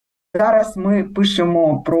Зараз ми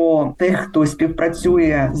пишемо про тих, хто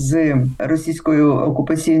співпрацює з російською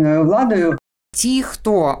окупаційною владою. Ті,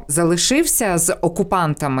 хто залишився з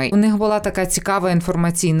окупантами, у них була така цікава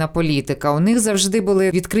інформаційна політика. У них завжди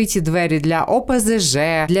були відкриті двері для ОПЗЖ,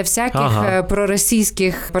 для всяких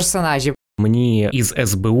проросійських персонажів. Мені із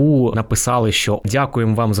СБУ написали, що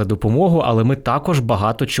дякуємо вам за допомогу, але ми також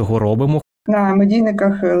багато чого робимо. На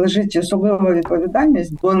медійниках лежить особлива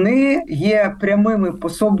відповідальність. Вони є прямими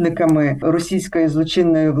пособниками російської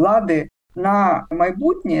злочинної влади. На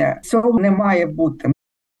майбутнє цього не має бути.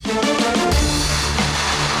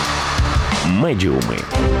 Медіуми.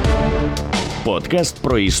 Подкаст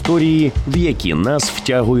про історії, в які нас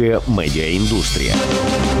втягує медіаіндустрія.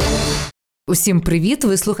 Усім привіт!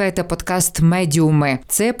 Ви слухаєте подкаст «Медіуми».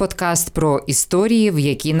 Це подкаст про історії, в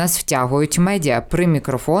які нас втягують медіа. При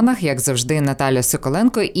мікрофонах, як завжди, Наталія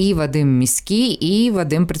Соколенко і Вадим Міський. І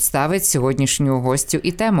Вадим представить сьогоднішню гостю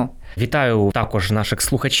і тему. Вітаю також наших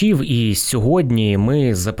слухачів. І сьогодні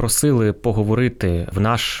ми запросили поговорити в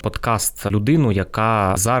наш подкаст людину,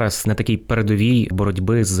 яка зараз на такій передовій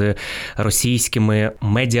боротьби з російськими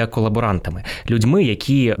медіаколаборантами. Людьми,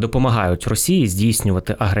 які допомагають Росії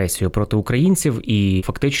здійснювати агресію проти українців і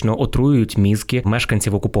фактично отруюють мізки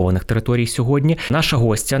мешканців окупованих територій сьогодні. Наша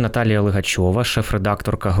гостя Наталія Лигачова,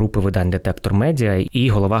 шеф-редакторка групи видань «Детектор Медіа» і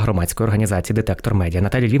голова громадської організації «Детектор Медіа».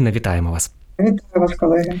 Наталія Львівна, вітаємо вас. Вітаю вас,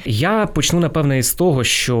 колеги. Я почну, напевне, із того,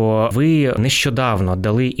 що ви нещодавно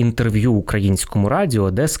дали інтерв'ю Українському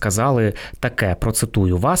радіо, де сказали таке,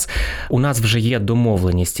 процитую вас: «У нас вже є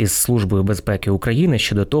домовленість із Службою безпеки України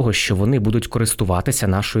щодо того, що вони будуть користуватися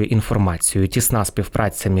нашою інформацією. Тісна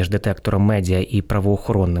співпраця між детектором медіа і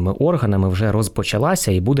правоохоронними органами вже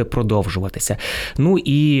розпочалася і буде продовжуватися». Ну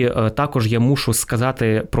і також я мушу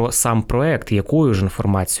сказати про сам проект, якою ж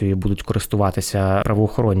інформацією будуть користуватися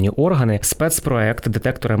правоохоронні органи. Спецпроект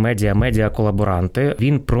детектора медіа «Медіаколаборанти».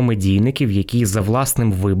 Він про медійників, які за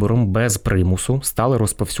власним вибором, без примусу, стали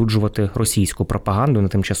розповсюджувати російську пропаганду на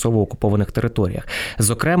тимчасово окупованих територіях.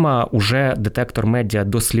 Зокрема, уже детектор медіа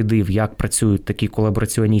дослідив, як працюють такі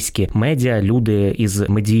колабораціоністські медіа, люди із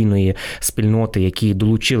медійної спільноти, які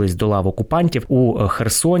долучились до лав окупантів у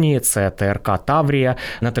Херсоні, це ТРК «Таврія»,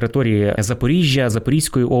 на території Запоріжжя,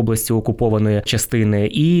 Запорізької області окупованої частини,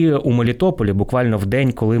 і у Мелітополі, буквально в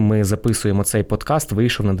день, коли ми записуємо цей подкаст,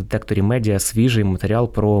 вийшов на детекторі медіа свіжий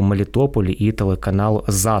матеріал про Мелітополь і телеканал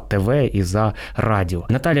 «За ТВ» і «За Радіо».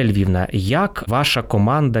 Наталія Львівна, як ваша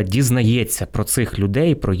команда дізнається про цих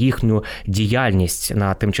людей, про їхню діяльність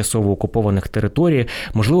на тимчасово окупованих територіях?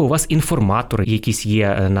 Можливо, у вас інформатори якісь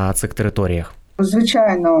є на цих територіях?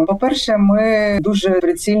 Звичайно. По-перше, ми дуже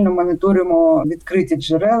прицільно моніторимо відкриті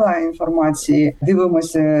джерела інформації,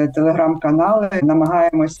 дивимося телеграм-канали,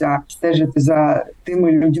 намагаємося стежити за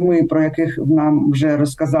тими людьми, про яких нам вже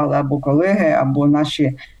розказали або колеги, або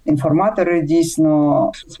наші інформатори дійсно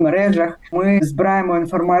в соцмережах. Ми збираємо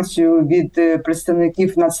інформацію від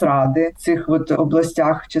представників Нацради в цих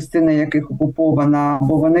областях, частина яких окупована,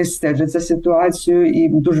 бо вони стежать за ситуацією і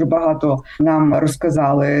дуже багато нам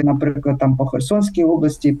розказали, наприклад, там по Херсонській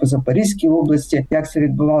області, по Запорізькій області, як це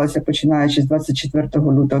відбувалося починаючи з 24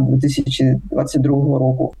 лютого 2022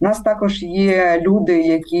 року. У нас також є люди,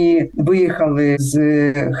 які виїхали з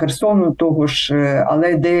Херсону того ж,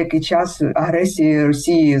 але деякий час агресії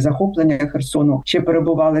Росії, захоплення Херсону, ще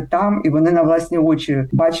перебували там, і вони на власні очі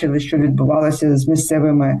бачили, що відбувалося з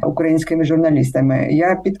місцевими українськими журналістами.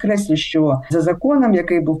 Я підкреслю, що за законом,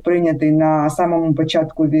 який був прийнятий на самому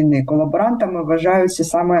початку війни, колаборантами вважаються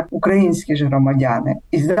саме українські ж громадяни.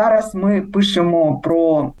 І зараз ми пишемо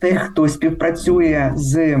про тих, хто співпрацює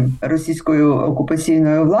з російською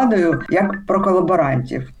окупаційною владою, як про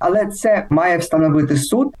колаборантів. Але це має встановити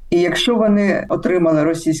суд. І якщо вони отримали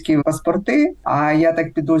російські паспорти, а я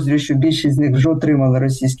так підозрюю, що більшість з них вже отримали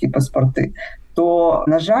російські паспорти, то,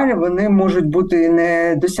 на жаль, вони можуть бути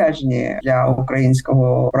недосяжні для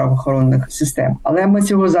українського правоохоронних систем. Але ми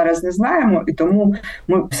цього зараз не знаємо, і тому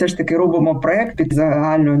ми все ж таки робимо проект під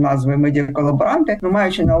загальною назвою «Медіаколаборанти»,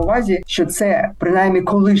 маючи на увазі, що це принаймні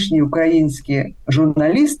колишні українські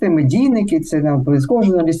журналісти, медійники, це не обов'язково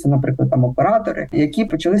журналісти, наприклад, там оператори, які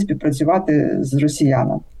почали співпрацювати з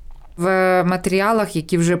росіянами. В матеріалах,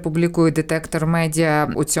 які вже публікує детектор медіа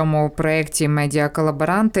у цьому проєкті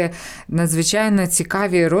 «Медіаколаборанти», надзвичайно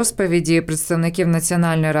цікаві розповіді представників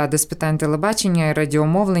Національної ради з питань телебачення і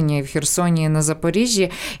радіомовлення і в Херсоні, і на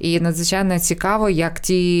Запоріжжі. І надзвичайно цікаво, як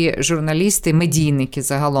ті журналісти, медійники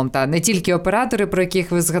загалом, та не тільки оператори, про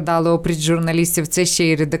яких ви згадали, опріч журналістів, це ще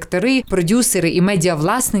й редактори, продюсери і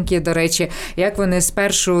медіавласники, до речі, як вони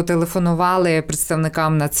спершу телефонували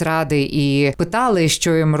представникам Нацради і питали,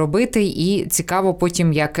 що їм робити, робити. І цікаво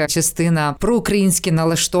потім, як частина проукраїнськи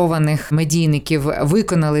налаштованих медійників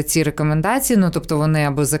виконали ці рекомендації. Ну, тобто вони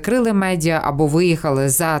або закрили медіа, або виїхали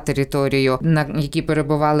за територію, на якій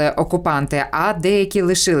перебували окупанти, а деякі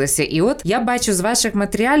лишилися. І от я бачу з ваших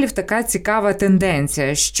матеріалів така цікава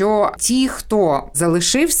тенденція, що ті, хто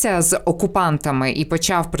залишився з окупантами і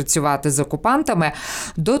почав працювати з окупантами,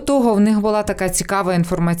 до того в них була така цікава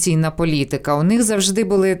інформаційна політика. У них завжди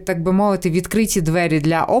були, так би мовити, відкриті двері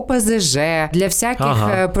для ОПЗЖ, для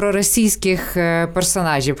всяких проросійських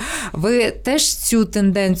персонажів. Ви теж цю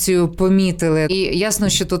тенденцію помітили? І ясно,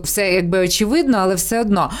 що тут все якби очевидно, але все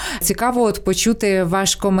одно цікаво от почути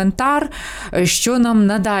ваш коментар, що нам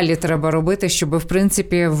надалі треба робити, щоб, в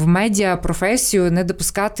принципі, в медіапрофесію не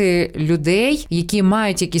допускати людей, які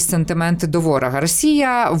мають якісь сентименти до ворога.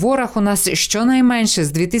 Росія – ворог у нас щонайменше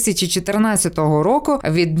з 2014 року,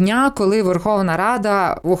 від дня, коли Верховна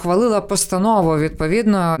Рада ухвалила постанову,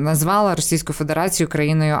 відповідно, назвала Російську Федерацію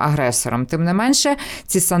країною-агресором. Тим не менше,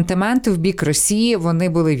 ці сентименти в бік Росії, вони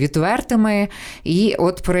були відвертими і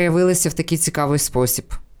от проявилися в такий цікавий спосіб.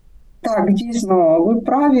 Так, дійсно, ви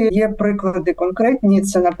праві. Є приклади конкретні.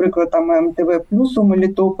 Це, наприклад, там МТВ Плюс у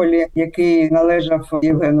Мелітополі, який належав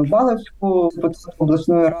Євгену Баловську, депутату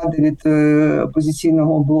обласної ради від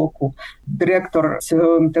опозиційного блоку. Директор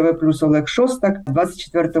цього МТВ Плюс Олег Шостак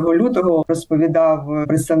 24 лютого розповідав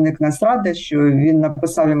представник Нацради, що він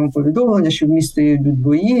написав йому повідомлення, що в місті йдуть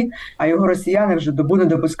бої, а його росіяни вже добу не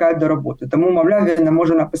допускають до роботи. Тому, мовляв, він не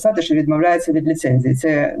може написати, що відмовляється від ліцензії.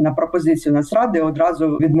 Це на пропозицію Нацради одразу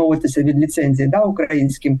відмовитися від ліцензії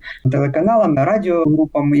українським телеканалам,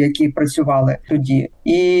 радіогрупам, які працювали тоді.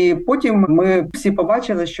 І потім ми всі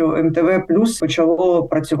побачили, що МТВ Плюс почало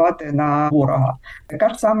працювати на ворога. Така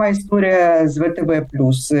ж сама історія з ВТВ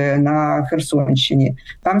Плюс на Херсонщині.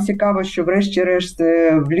 Там цікаво, що врешті-решт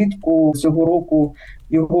влітку цього року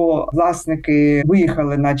його власники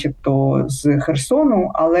виїхали начебто з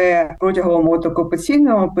Херсону, але протягом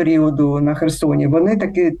окупаційного періоду на Херсоні вони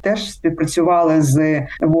таки теж співпрацювали з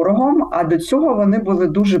ворогом, а до цього вони були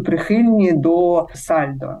дуже прихильні до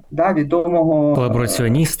Сальдо, відомого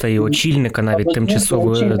колабораціоніста і очільника навіть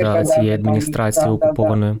тимчасової цієї адміністрації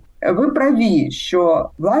окупованої. Ви праві, що,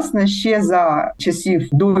 власне, ще за часів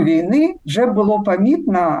до війни вже було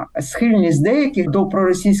помітна схильність деяких до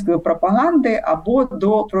проросійської пропаганди або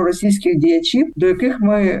до проросійських діячів, до яких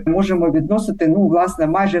ми можемо відносити, власне,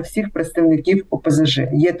 майже всіх представників ОПЗЖ.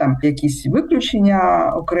 Є там якісь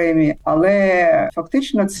виключення окремі, але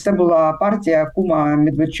фактично це була партія кума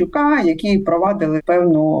Медведчука, які провадили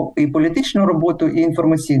певну і політичну роботу, і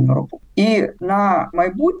інформаційну роботу. І на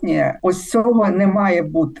майбутнє ось цього не має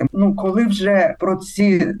бути. Коли вже про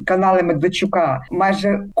ці канали Медведчука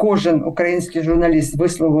майже кожен український журналіст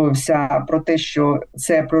висловився про те, що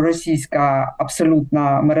це проросійська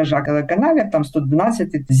абсолютна мережа телеканалів, там 112,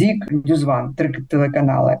 ЗІК, Ньюзван, 3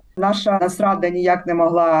 телеканали. Наша Нацрада ніяк не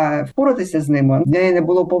могла впоратися з ними, в неї не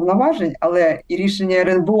було повноважень, але і рішення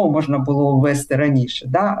РНБО можна було ввести раніше,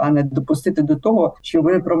 а не допустити до того, що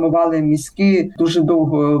вони промивали мізки дуже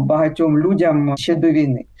довго багатьом людям ще до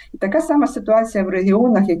війни. І така сама ситуація в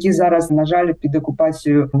регіонах, які зараз, на жаль, під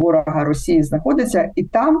окупацією ворога Росії знаходяться, і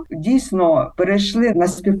там дійсно перейшли на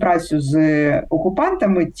співпрацю з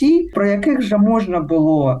окупантами ті, про яких вже можна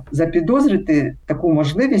було запідозрити таку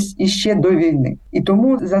можливість іще до війни. І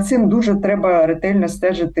тому за цим дуже треба ретельно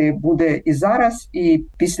стежити буде і зараз, і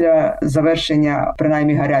після завершення,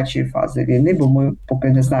 принаймні, гарячої фази війни, бо ми поки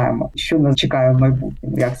не знаємо, що нас чекає в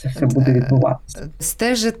майбутньому, як це все буде відбуватися.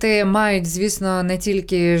 Стежити мають, звісно, не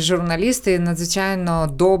тільки журналісти. Надзвичайно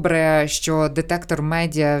добре, що детектор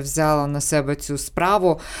медіа взяла на себе цю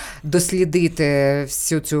справу дослідити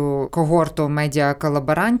всю цю когорту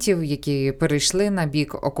медіаколаборантів, які перейшли на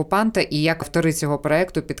бік окупанта, і як автори цього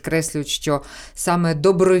проєкту підкреслюють, що саме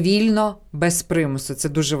добровільно, без примусу. Це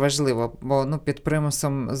дуже важливо, бо під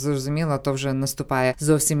примусом, зрозуміло, то вже наступає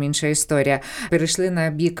зовсім інша історія. Перейшли на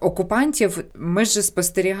бік окупантів. Ми ж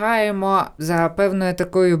спостерігаємо за певною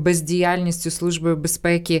такою бездіяльністю Служби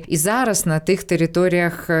безпеки і зараз на тих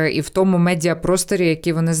територіях і в тому медіапросторі,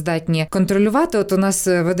 які вони здатні контролювати. От у нас,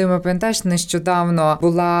 Вадиме, пам'ятаєш, нещодавно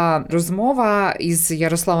була розмова із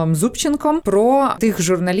Ярославом Зубченком про тих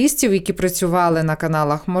журналістів, які працювали на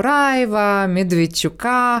каналах Мураєва,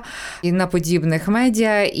 Медведчука. І свиноподібних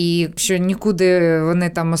медіа, і що нікуди вони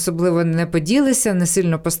там особливо не поділися, не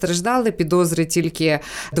сильно постраждали, підозри тільки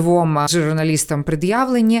 2 журналістам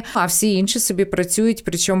пред'явлені, а всі інші собі працюють,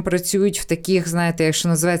 причому працюють в таких, знаєте, якщо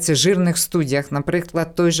називається, жирних студіях.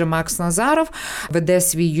 Наприклад, той же Макс Назаров веде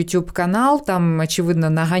свій YouTube-канал, там, очевидно,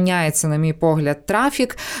 наганяється, на мій погляд,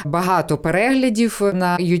 трафік, багато переглядів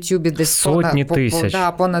на YouTube, десь сотні тисяч.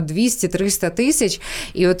 Понад 200-300 тисяч.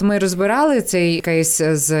 І от ми розбирали цей кейс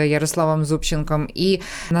з Ярославом Зубченком, і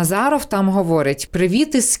Назаров там говорить: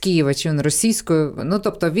 «Привіт із Києва», чи він російською,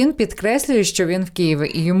 тобто він підкреслює, що він в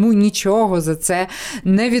Києві, і йому нічого за це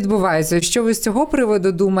не відбувається. Що ви з цього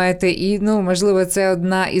приводу думаєте? І, можливо, це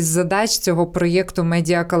одна із задач цього проєкту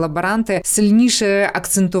 «Медіаколаборанти» сильніше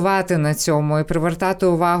акцентувати на цьому і привертати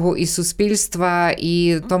увагу і суспільства,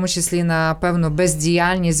 і в тому числі на певну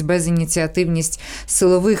бездіяльність, безініціативність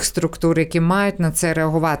силових структур, які мають на це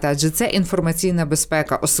реагувати. Адже це інформаційна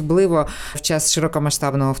безпека, особливо в час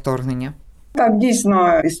широкомасштабного вторгнення. Так,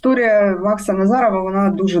 дійсно, історія Макса Назарова, вона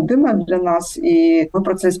дуже дивна для нас, і ми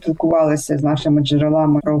про це спілкувалися з нашими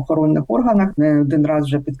джерелами в правоохоронних органах. Не один раз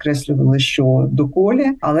вже підкреслювали, що доколі,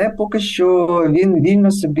 але поки що він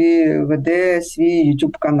вільно собі веде свій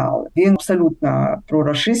YouTube-канал. Він абсолютно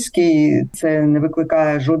прорашистський, це не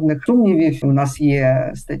викликає жодних сумнівів. У нас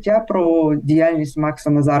є стаття про діяльність Макса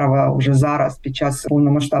Назарова вже зараз, під час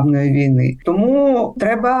повномасштабної війни. Тому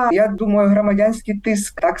треба, я думаю, громадянський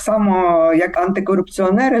тиск, так само, як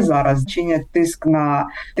антикорупціонери зараз чинять тиск на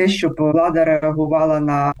те, щоб влада реагувала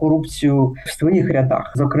на корупцію в своїх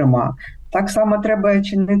рядах, зокрема. Так само треба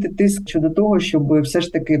чинити тиск щодо того, щоб все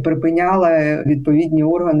ж таки припиняли відповідні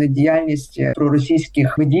органи діяльність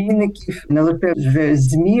проросійських медійників, не лише вже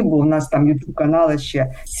ЗМІ, бо в нас там YouTube-канали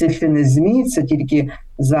ще не ЗМІ, це тільки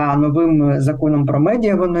за новим законом про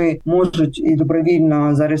медіа вони можуть і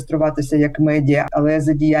добровільно зареєструватися як медіа, але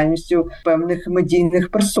за діяльністю певних медійних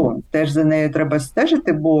персон. Теж за нею треба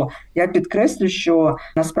стежити, бо я підкреслю, що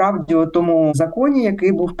насправді у тому законі,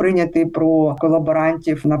 який був прийнятий про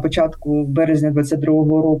колаборантів на початку березня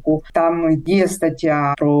 22-го року, там є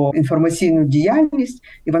стаття про інформаційну діяльність,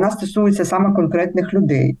 і вона стосується саме конкретних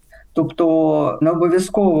людей. Тобто не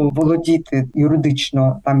обов'язково володіти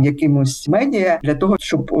юридично там якимось медіа для того,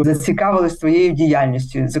 щоб зацікавились твоєю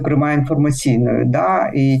діяльністю, зокрема інформаційною,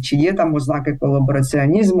 і чи є там ознаки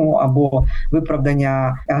колабораціонізму або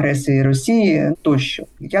виправдання агресії Росії тощо.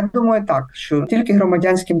 Я думаю так, що тільки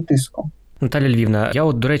громадянським тиском. Наталя Львівна,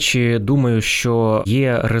 я до речі, думаю, що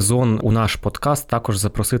є резон у наш подкаст також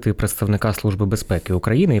запросити представника Служби безпеки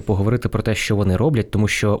України і поговорити про те, що вони роблять, тому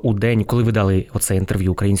що у день, коли ви дали оце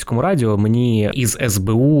інтерв'ю Українському радіо, мені із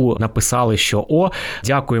СБУ написали, що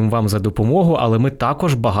дякуємо вам за допомогу, але ми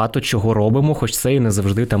також багато чого робимо, хоч це і не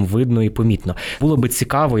завжди там видно і помітно. Було би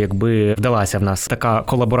цікаво, якби вдалася в нас така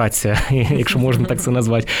колаборація, якщо можна так це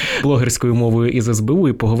назвати, блогерською мовою із СБУ,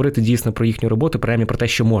 і поговорити дійсно про їхню роботу, принаймні про те,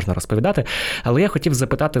 що можна розповідати. Але я хотів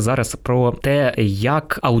запитати зараз про те,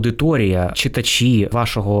 як аудиторія, читачі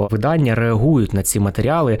вашого видання реагують на ці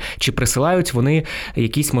матеріали, чи присилають вони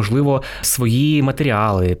якісь, можливо, свої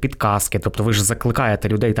матеріали, підказки, тобто ви ж закликаєте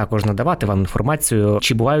людей також надавати вам інформацію,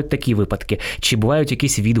 чи бувають такі випадки, чи бувають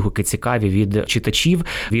якісь відгуки цікаві від читачів,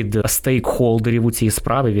 від стейкхолдерів у цій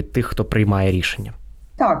справі, від тих, хто приймає рішення?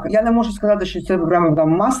 Так, я не можу сказати, що це прямо там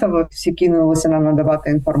масово всі кинулися нам надавати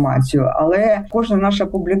інформацію, але кожна наша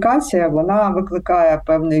публікація, вона викликає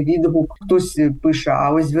певний відгук. Хтось пише, а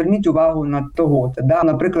ось зверніть увагу на того-то.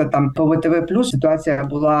 Наприклад, там по ВТВ+ ситуація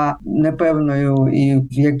була непевною, і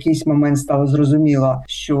в якийсь момент стало зрозуміло,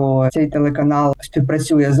 що цей телеканал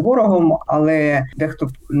співпрацює з ворогом, але дехто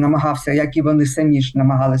намагався, як і вони самі ж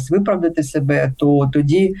намагались виправдати себе, то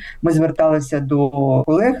тоді ми зверталися до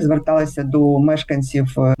колег, зверталися до мешканців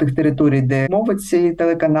тих територій, де мовить цей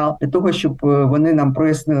телеканал, для того, щоб вони нам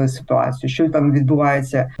прояснили ситуацію, що там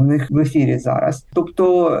відбувається в них в ефірі зараз.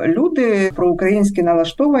 Тобто люди проукраїнськи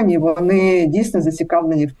налаштовані, вони дійсно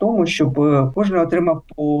зацікавлені в тому, щоб кожен отримав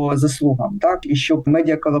по заслугам, і щоб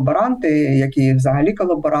медіаколаборанти, які взагалі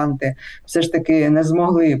колаборанти, все ж таки не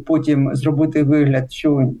змогли потім зробити вигляд,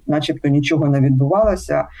 що начебто нічого не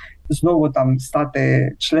відбувалося, знову там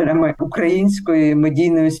стати членами української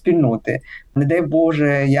медійної спільноти. Не дай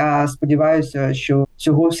Боже, я сподіваюся, що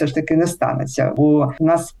цього все ж таки не станеться. Бо в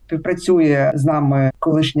нас співпрацює з нами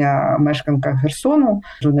колишня мешканка Херсону,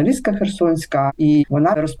 журналістка херсонська, і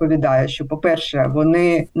вона розповідає, що, по-перше,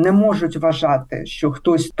 вони не можуть вважати, що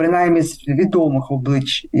хтось, принаймні з відомих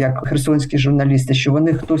облич, як херсонські журналісти, що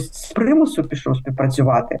вони хтось з примусу пішов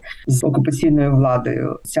співпрацювати з окупаційною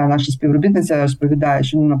владою. Ця наша співробітниця розповідає,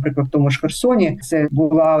 що, наприклад, в тому ж Херсоні це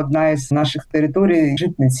була одна із наших територій,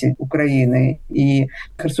 житниці України. України. І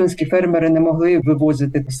херсонські фермери не могли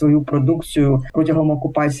вивозити свою продукцію протягом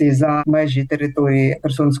окупації за межі території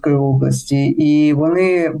Херсонської області. І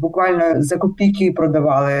вони буквально за копійки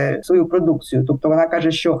продавали свою продукцію. Тобто вона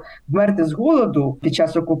каже, що вмерти з голоду під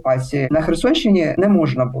час окупації на Херсонщині не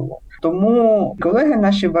можна було. Тому колеги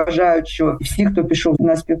наші вважають, що всі, хто пішов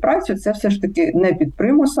на співпрацю, це все ж таки не під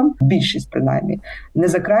примусом, більшість принаймні, не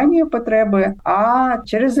за крайньої потреби, а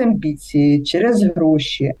через амбіції, через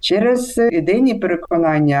гроші, через ідейні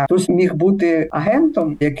переконання. Хтось міг бути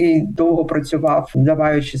агентом, який довго працював,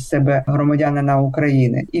 вдаваючи з себе громадянина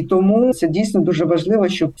України. І тому це дійсно дуже важливо,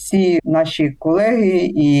 щоб всі наші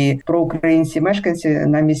колеги і проукраїнці, мешканці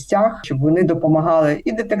на місцях, щоб вони допомагали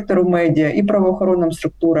і детектору медіа, і правоохоронним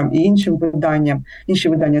структурам, і іншим виданням. Інші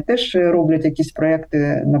видання теж роблять якісь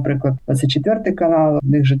проекти, наприклад, 24 канал, в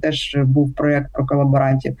них же теж був проект про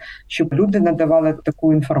колаборантів, щоб люди надавали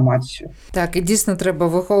таку інформацію. Так, і дійсно треба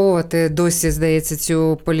виховувати досі, здається,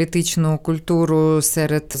 цю політичну культуру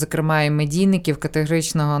серед, зокрема, і медійників,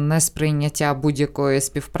 категоричного несприйняття будь-якої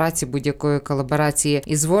співпраці, будь-якої колаборації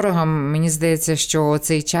із ворогом. Мені здається, що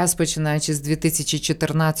цей час, починаючи з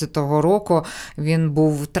 2014 року, він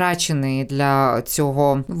був втрачений для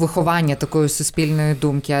цього виховання такої суспільної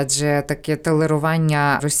думки, адже таке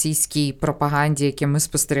толерування російській пропаганді, яке ми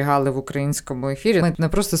спостерігали в українському ефірі, ми не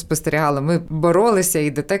просто спостерігали, ми боролися,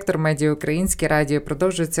 і детектор медіа, українське радіо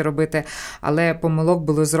продовжує це робити, але помилок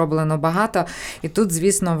було зроблено багато. І тут,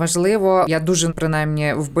 звісно, важливо, я дуже,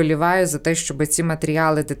 принаймні, вболіваю за те, щоб ці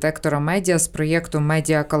матеріали детектора медіа з проєкту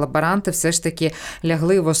 «Медіаколаборанти» все ж таки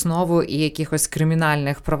лягли в основу і якихось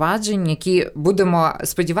кримінальних проваджень, які будемо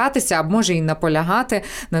сподіватися, а може і наполягати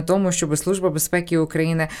на тому, щоб Служба безпеки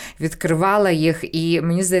України відкривала їх. І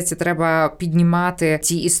мені здається, треба піднімати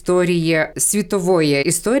ті історії світової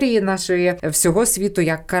історії нашої всього світу,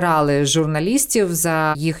 як карали журналістів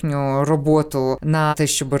за їхню роботу на те,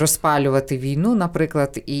 щоб розпалювати війну,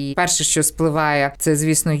 наприклад. І перше, що спливає, це,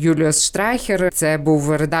 звісно, Юліус Штрайхер. Це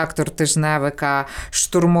був редактор тижневика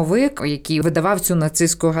 «Штурмовик», який видавав цю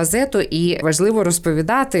нацистську газету. І важливо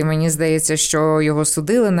розповідати, мені здається, що його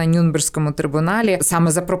судили на Нюрнберзькому трибуналі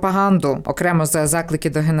саме за пропаганду, окремо за заклики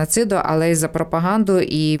до геноциду, але й за пропаганду,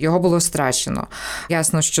 і його було страчено.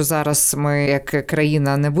 Ясно, що зараз ми, як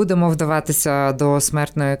країна, не будемо вдаватися до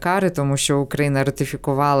смертної кари, тому що Україна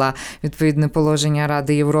ратифікувала відповідне положення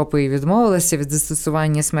Ради Європи і відмовилася від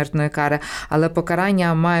застосування смертної кари, але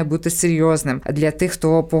покарання має бути серйозним для тих,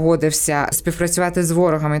 хто погодився співпрацювати з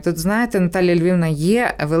ворогами. Тут, знаєте, Наталія Львівна,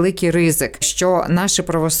 є великий ризик, що наше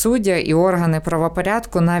правосуддя і органи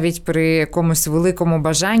правопорядку навіть при якомусь великому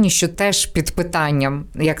бажанні, що теж під питанням,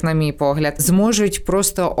 як на мій погляд, зможуть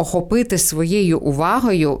просто охопити своєю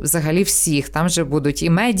увагою взагалі всіх. Там же будуть і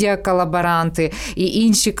медіаколаборанти, і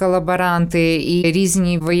інші колаборанти, і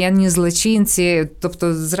різні воєнні злочинці,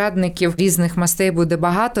 тобто зрадників різних мастей буде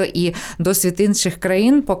багато, і досвід інших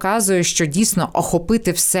країн показує, що дійсно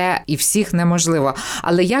охопити все і всіх неможливо.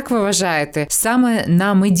 Але як ви вважаєте, саме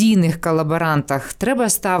на медійних колаборантах треба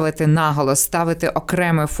ставити наголос, ставити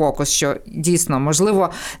окремий фокус, що дійсно, можливо,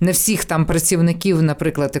 не всіх там працівників,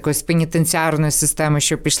 наприклад, якоїсь пенітенціарної системи,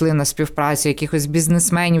 що пішли на співпрацю, якихось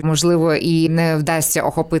бізнесменів, можливо, і не вдасться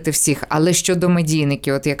охопити всіх. Але щодо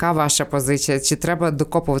медійників, от яка ваша позиція? Чи треба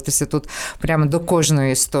докопуватися тут прямо до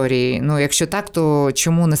кожної історії? Ну, якщо так, то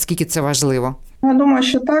чому, наскільки це важливо? Я думаю,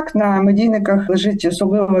 що так, на медійниках лежить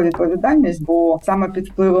особлива відповідальність, бо саме під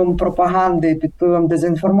впливом пропаганди, під впливом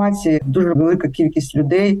дезінформації дуже велика кількість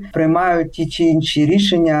людей приймають ті чи інші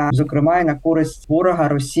рішення, зокрема і на користь ворога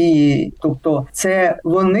Росії. Тобто це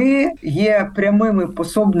вони є прямими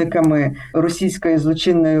пособниками російської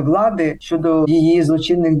злочинної влади щодо її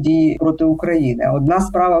злочинних дій проти України. Одна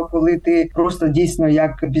справа, коли ти просто дійсно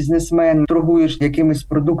як бізнесмен торгуєш якимись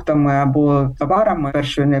продуктами або товарами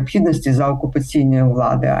першої необхідності за окупаційною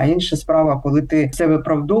влади, а інша справа, коли ти це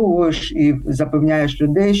виправдовуєш і запевняєш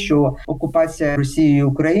людей, що окупація Росією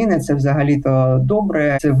України – це взагалі-то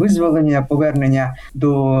добре, це визволення, повернення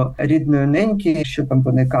до рідної неньки, що там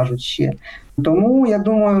вони кажуть ще. Тому, я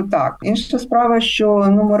думаю, так. Інша справа, що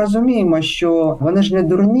ми розуміємо, що вони ж не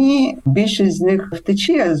дурні, більшість з них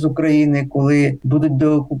втече з України, коли будуть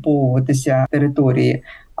деокуповуватися території.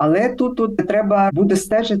 Але тут треба буде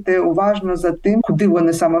стежити уважно за тим, куди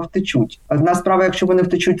вони саме втечуть. Одна справа, якщо вони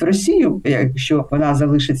втечуть в Росію, якщо вона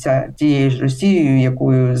залишиться тією ж Росією,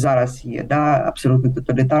 якою зараз є, абсолютно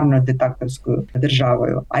тоталітарною диктаторською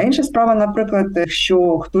державою. А інша справа, наприклад,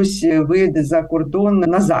 якщо хтось виїде за кордон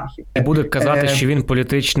на захід. І буде казати, що він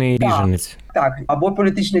політичний біженець. Так, або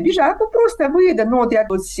політична біжа, або просто вийде. От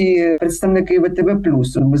як ці представники ВТБ+.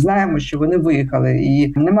 Ми знаємо, що вони виїхали,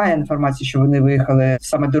 і немає інформації, що вони виїхали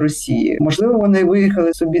саме до Росії. Можливо, вони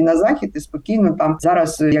виїхали собі на захід і спокійно там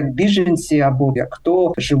зараз як біженці або як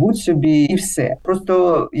хто живуть собі, і все.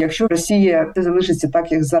 Просто якщо Росія це залишиться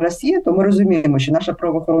так, як зараз є, то ми розуміємо, що наша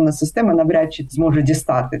правоохоронна система навряд чи зможе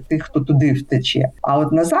дістати тих, хто туди втече. А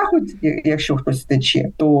от на захід, якщо хтось втече,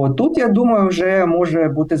 то тут, я думаю, вже може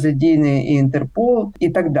бути задіяний і Інтерпол, і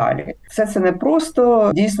так далі. Все це не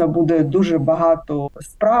просто. Дійсно, буде дуже багато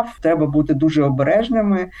справ. Треба бути дуже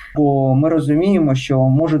обережними, бо ми розуміємо, що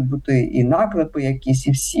можуть бути і наклепи якісь,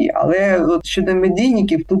 і всі. Але от щодо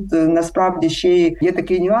медійників, тут насправді ще є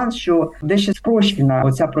такий нюанс, що дещо спрощена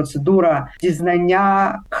оця процедура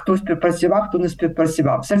дізнання, хто співпрацював, хто не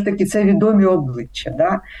співпрацював. Все ж таки, це відомі обличчя.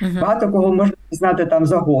 Да? Багато кого можна знати там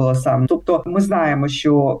за голосом. Тобто ми знаємо,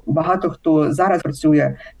 що багато хто зараз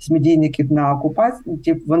працює з медійників на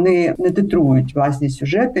окупантів, вони не титрують власні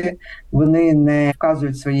сюжети, вони не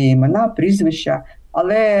вказують свої імена, прізвища.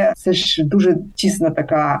 Але це ж дуже тісна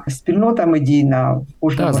така спільнота медійна в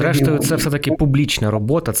кожному регіоні. Зрештою, це все-таки публічна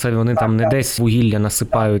робота, це вони там не десь вугілля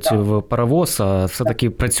насипають в паровоз, а все-таки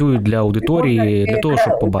працюють для аудиторії, для того,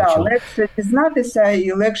 щоб побачили. Легше дізнатися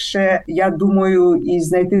і легше, я думаю, і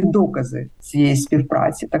знайти докази цієї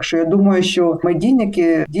співпраці. Так що я думаю, що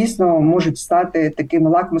медійники дійсно можуть стати таким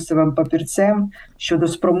лакмусовим папірцем щодо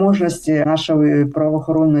спроможності нашої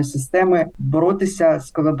правоохоронної системи боротися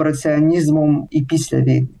з колабораціонізмом і після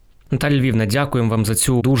війни. Наталія Львівна, дякуємо вам за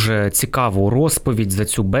цю дуже цікаву розповідь, за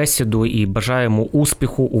цю бесіду і бажаємо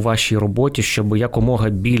успіху у вашій роботі, щоб якомога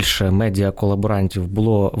більше медіаколаборантів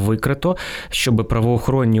було викрито, щоб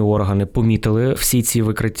правоохоронні органи помітили всі ці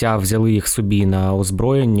викриття, взяли їх собі на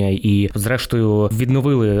озброєння і, зрештою,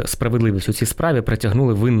 відновили справедливість у цій справі,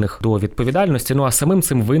 притягнули винних до відповідальності. Ну а самим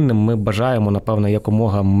цим винним ми бажаємо, напевно,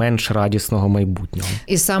 якомога менш радісного майбутнього.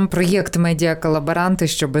 І сам проєкт «Медіаколаборанти»,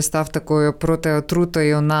 щоб став такою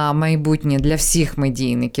протиотрутою на майбутнє для всіх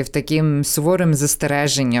медійників, таким суворим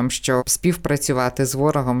застереженням, що співпрацювати з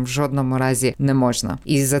ворогом в жодному разі не можна.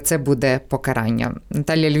 І за це буде покарання.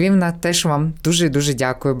 Наталія Львівна, теж вам дуже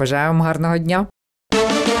дякую. Бажаю вам гарного дня.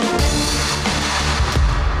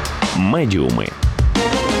 Медіуми.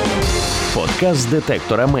 Подкаст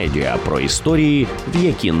детектора медіа про історії, в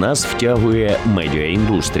які нас втягує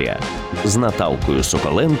медіаіндустрія. З Наталкою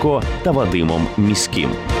Соколенко та Вадимом Міським.